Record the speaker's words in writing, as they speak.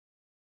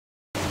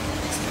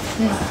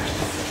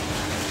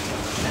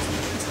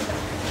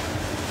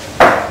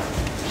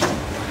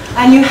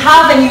And you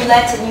have and you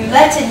let and you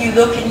let and you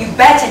look and you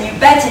bet and you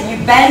bet and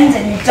you bend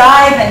and you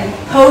dive and you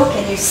poke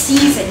and you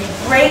seize and you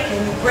break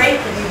and you break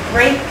and you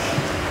break.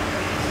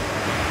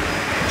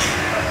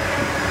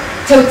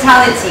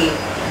 Totality.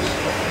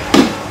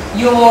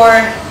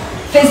 Your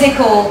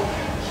physical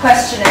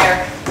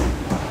questionnaire.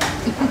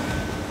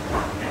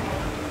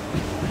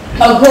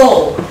 A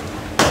goal.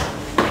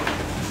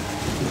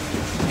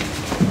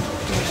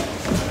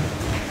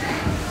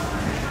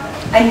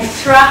 And you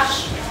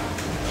thrash.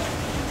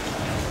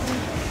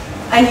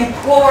 And you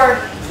pour.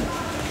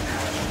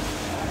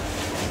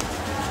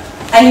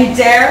 And you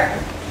dare.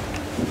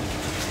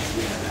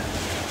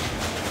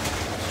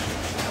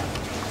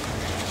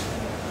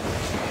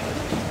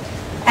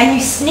 And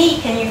you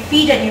sneak and you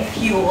feed and you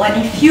fuel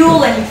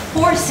and you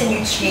force and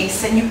you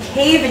chase and you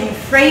cave and you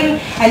frame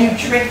and you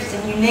drift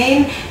and you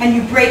name and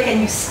you break and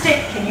you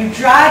stick and you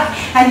drag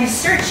and you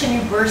search and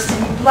you burst and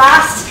you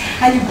blast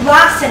and you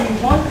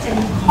want and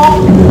you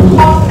cough and you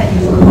cough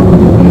and you cope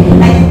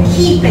and you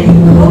keep and you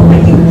cope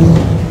and you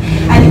keep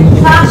and you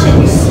clash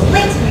and you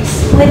split and you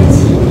split.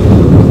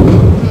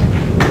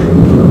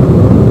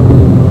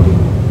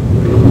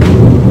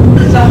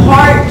 The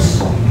heart,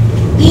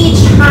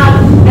 each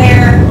have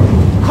their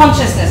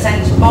consciousness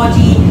and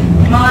body,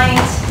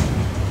 mind,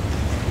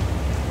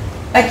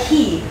 a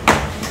key,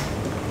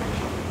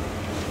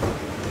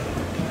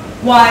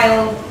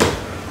 while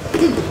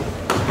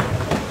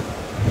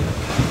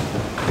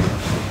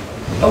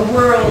a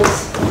world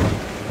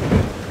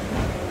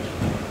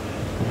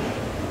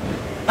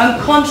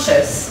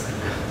unconscious,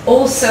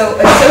 also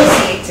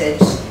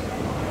associated,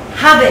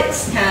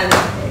 habits can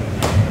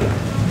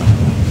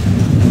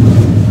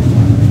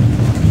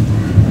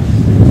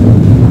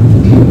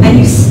and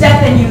you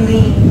step and you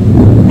lean,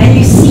 and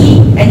you see,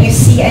 and you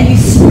see, and you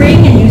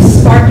spring and you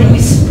spark, and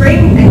you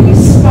spring and you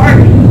spark,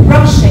 and you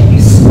rush and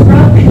you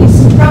scrub and you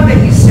scrub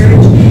and you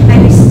surge,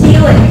 and you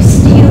steal and you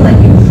steal,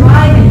 and you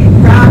drive and you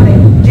grab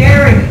and you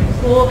dare and you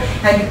pull,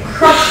 and you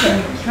crush and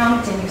you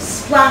count and you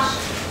splash.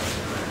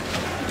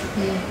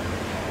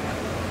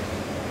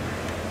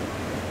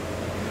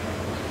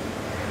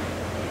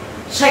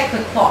 Check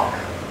the clock.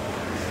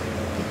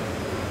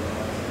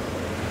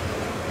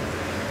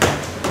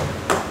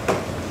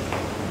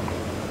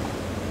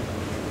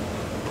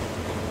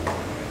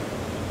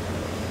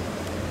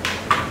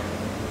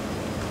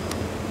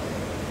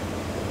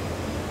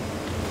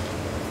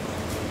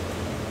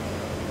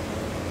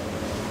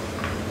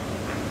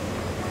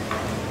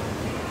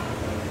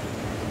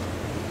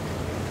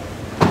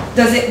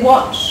 Does it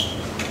watch?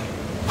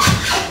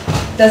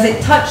 Does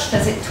it touch?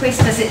 Does it twist?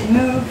 Does it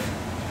move?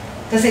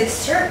 Does it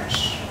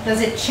search?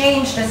 Does it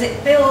change? Does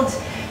it build?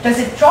 Does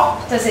it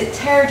drop? Does it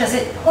tear? Does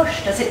it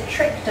push? Does it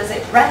trick? Does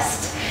it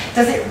rest?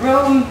 Does it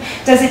roam?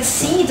 Does it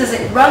see? Does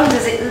it run?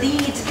 Does it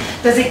lead?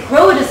 Does it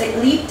grow? Does it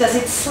leap? Does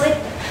it slip?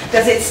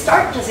 Does it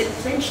start? Does it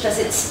flinch? Does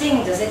it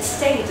sting? Does it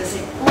stay? Does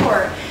it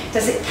roar?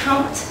 Does it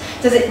count?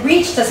 Does it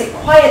reach? Does it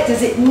quiet?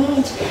 Does it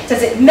need?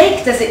 Does it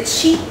make? Does it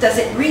cheat? Does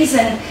it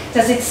reason?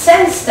 Does it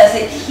sense? Does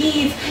it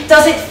heave?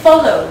 Does it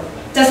follow?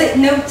 Does it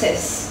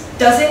notice?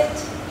 Does it?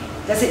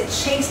 Does it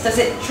chase? Does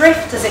it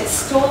drift? Does it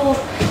stall?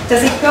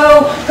 Does it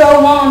go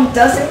on?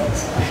 Does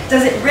it?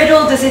 Does it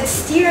riddle? Does it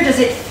steer? Does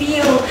it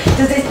feel?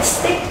 Does it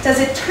stick? Does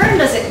it turn?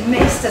 Does it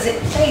miss? Does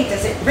it play?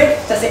 Does it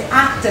riff? Does it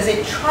act? Does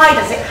it try?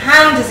 Does it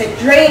hang? Does it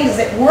drain? Does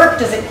it work?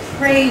 Does it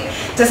pray?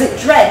 Does it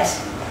dread?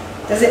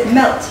 Does it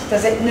melt?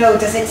 Does it know?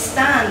 Does it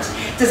stand?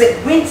 Does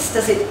it wince?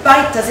 Does it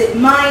bite? Does it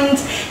mind?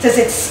 Does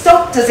it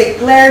stop? Does it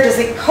glare? Does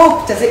it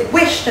cope? Does it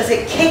wish? Does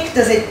it kick?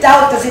 Does it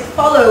doubt? Does it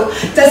follow?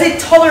 Does it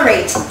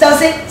tolerate?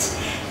 Does it?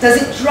 Does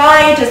it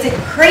dry? Does it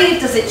crave?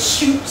 Does it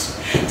shoot?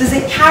 Does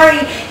it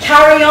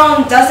carry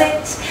on? Does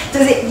it?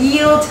 Does it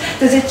yield?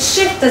 Does it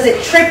shift? Does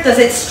it trip? Does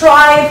it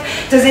strive?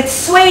 Does it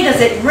sway? Does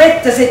it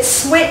rip? Does it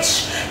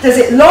switch? Does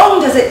it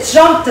long? Does it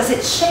jump? Does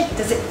it shake?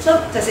 Does it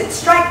float? Does it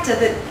strike?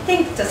 Does it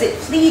think? Does it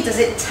flee? Does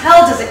it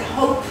tell? Does it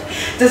hope?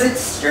 Does it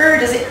stir?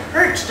 Does it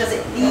hurt? Does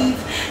it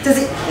leave? Does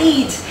it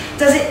plead?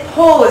 Does it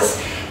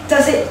pause?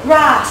 Does it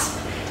grasp?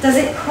 Does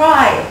it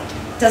cry?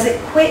 Does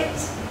it quit?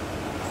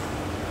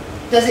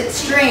 Does it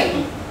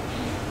strain?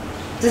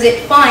 Does it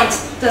find?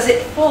 Does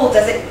it fall?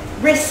 Does it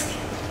risk?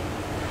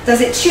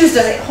 Does it choose?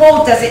 Does it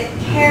hold? Does it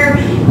care?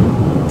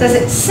 Does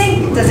it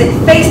sink? Does it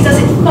face?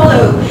 Does it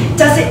follow?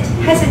 Does it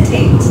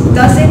hesitate?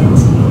 Does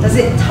it? Does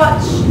it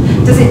touch?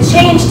 Does it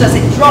change? Does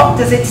it drop?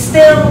 Does it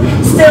still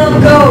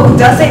go?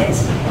 Does it?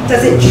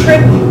 Does it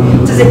trip?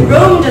 Does it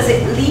roam? Does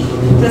it leap?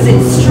 Does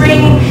it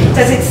string?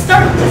 Does it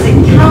start? Does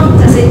it count?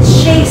 Does it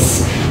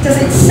chase? Does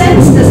it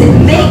sense? Does it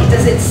make?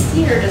 Does it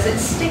steer? Does it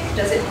stick?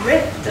 Does it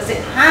riff? Does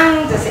it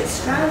hang? Does it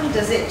strand?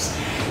 Does it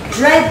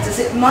dread? Does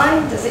it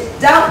mind? Does it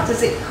doubt?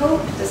 Does it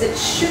cope? Does it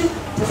shoot?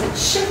 Does it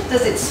shift?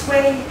 Does it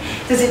sway?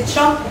 Does it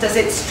jump? Does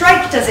it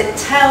strike? Does it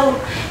tell?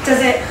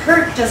 Does it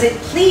hurt? Does it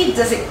plead?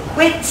 Does it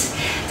quit?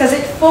 Does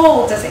it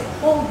fall? Does it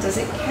hold? Does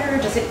it care?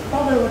 Does it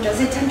follow? Does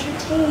it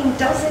entertain?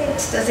 Does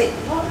it? Does it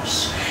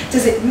watch?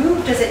 Does it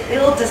move? Does it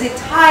build? Does it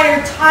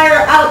tire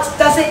out?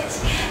 Does it?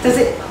 Does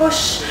it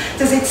push?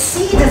 Does it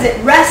see? Does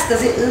it rest?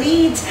 Does it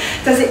lead?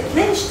 Does it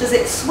flinch? Does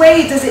it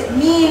sway? Does it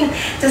mean?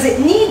 Does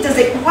it need? Does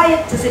it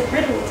quiet? Does it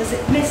riddle? Does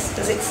it miss?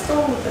 Does it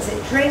stall? Does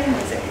it drain?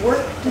 Does it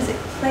work? Does it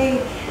play?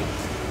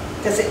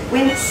 Does it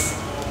wince?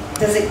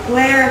 Does it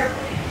glare?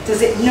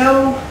 Does it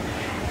know?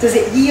 Does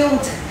it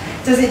yield?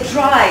 Does it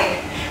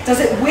dry? Does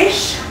it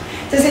wish?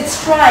 Does it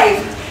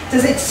strive?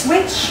 Does it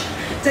switch?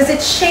 Does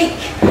it shake?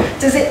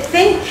 Does it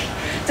think?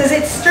 Does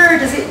it stir?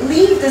 Does it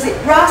leave? Does it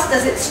grasp?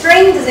 Does it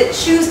strain? Does it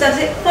choose? Does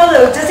it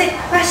follow? Does it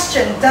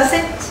question? Does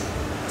it?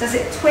 Does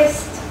it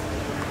twist?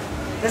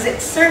 Does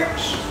it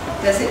search?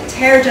 Does it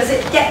tear? Does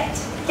it get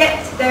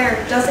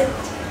there? Does it?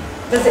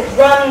 Does it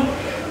run?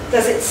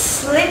 Does it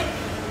slip?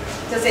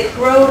 Does it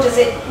grow? Does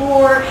it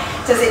pour?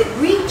 Does it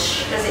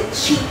reach? Does it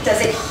cheat?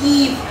 Does it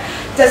heave?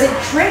 Does it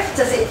drift?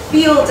 Does it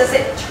feel? Does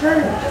it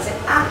turn? Does it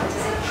act?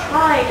 Does it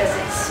try? Does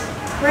it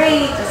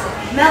spray? Does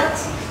it melt?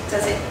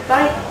 Does it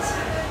bite?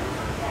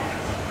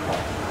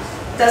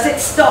 Does it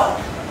stop?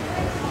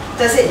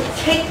 Does it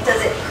kick?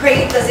 Does it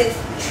crave? Does it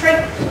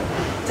trip?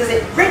 Does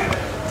it rip?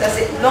 Does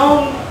it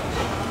long?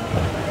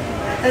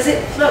 Does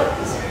it float?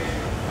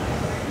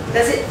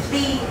 Does it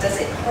flee? Does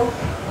it hope?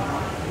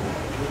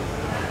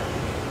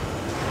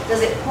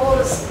 Does it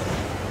pause?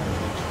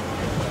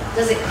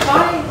 Does it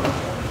climb?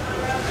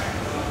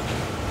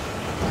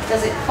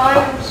 Does it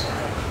find?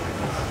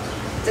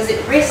 Does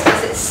it risk?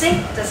 Does it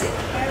sink? Does it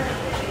care?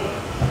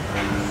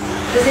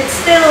 Does it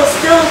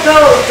still go?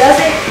 Does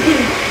it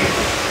leap?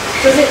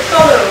 Does it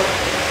follow?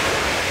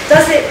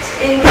 Does it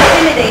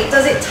intimidate?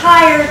 Does it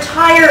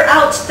tire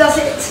out? Does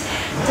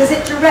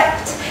it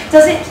direct?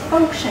 Does it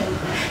function?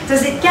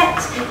 Does it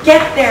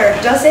get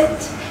there? Does it?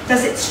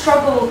 Does it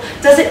struggle?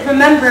 Does it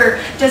remember?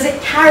 Does it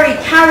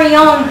carry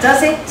on?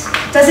 Does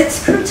it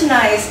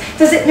scrutinize?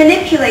 Does it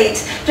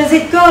manipulate? Does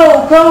it go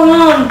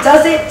on?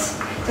 Does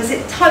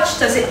it touch?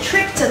 Does it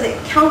trick? Does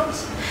it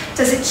count?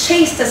 Does it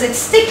chase? Does it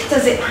stick?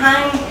 Does it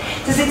hang?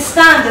 Does it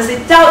stand? Does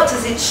it doubt?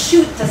 Does it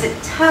shoot? Does it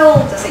tell?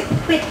 Does it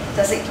quit?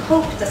 Does it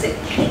hope? Does it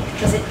kick?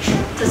 Does it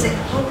trip? Does it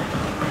hope?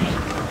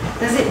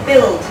 Does it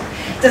build?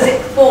 Does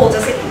it fall?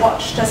 Does it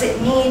watch? Does it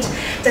need?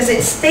 Does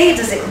it stay?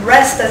 Does it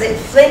rest? Does it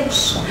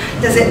flinch?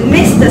 Does it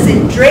miss? Does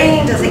it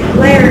drain? Does it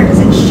glare? Does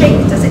it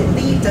shake? Does it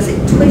leave? Does it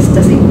twist?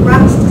 Does it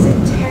grasp? Does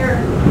it tear?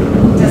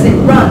 Does it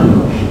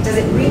run? Does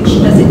it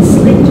reach? Does it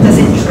slip? Does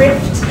it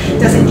drift?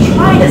 Does it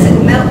try? Does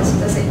it melt?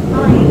 Does it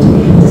find?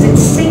 Does it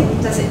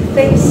sink? Does it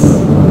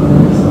face?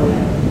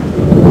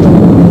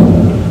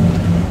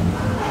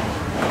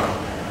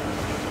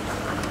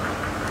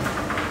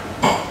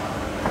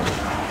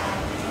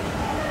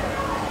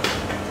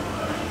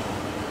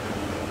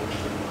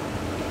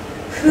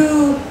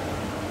 Who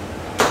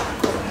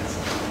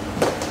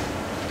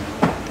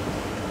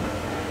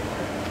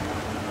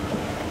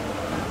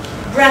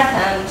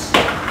breath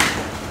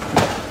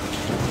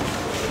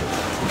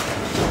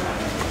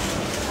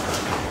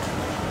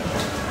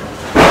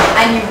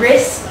and you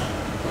risk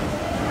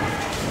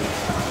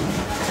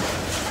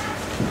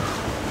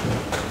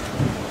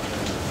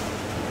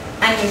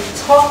and you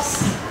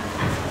toss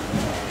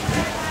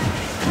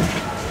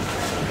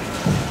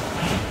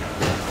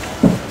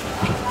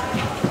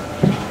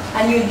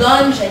and you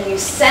lunge and you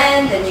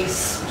send and you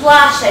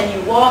splash and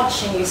you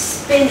watch and you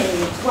spin and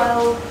you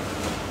dwell.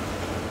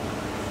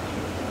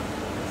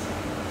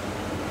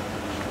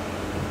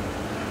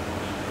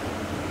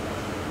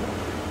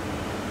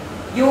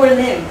 Your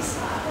limbs.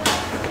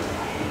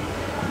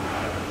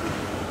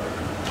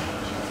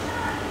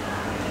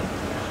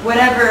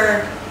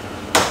 Whatever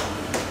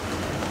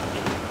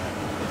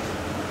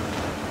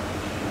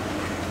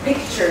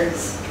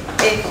pictures,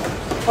 if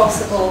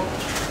possible.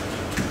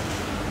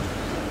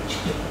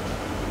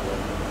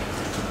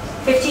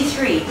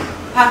 53,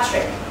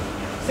 Patrick.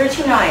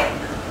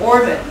 39,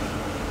 Orban.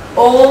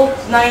 Old,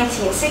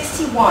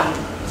 1961.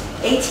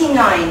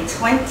 89,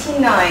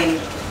 29,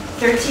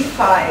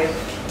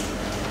 35.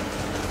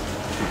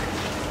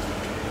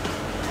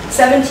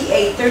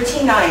 78,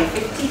 39,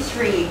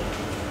 53.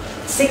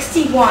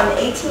 61,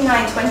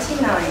 89,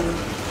 29.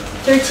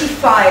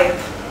 35.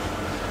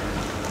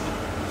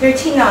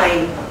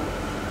 39,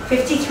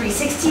 53,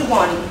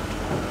 61,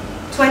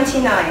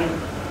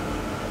 29.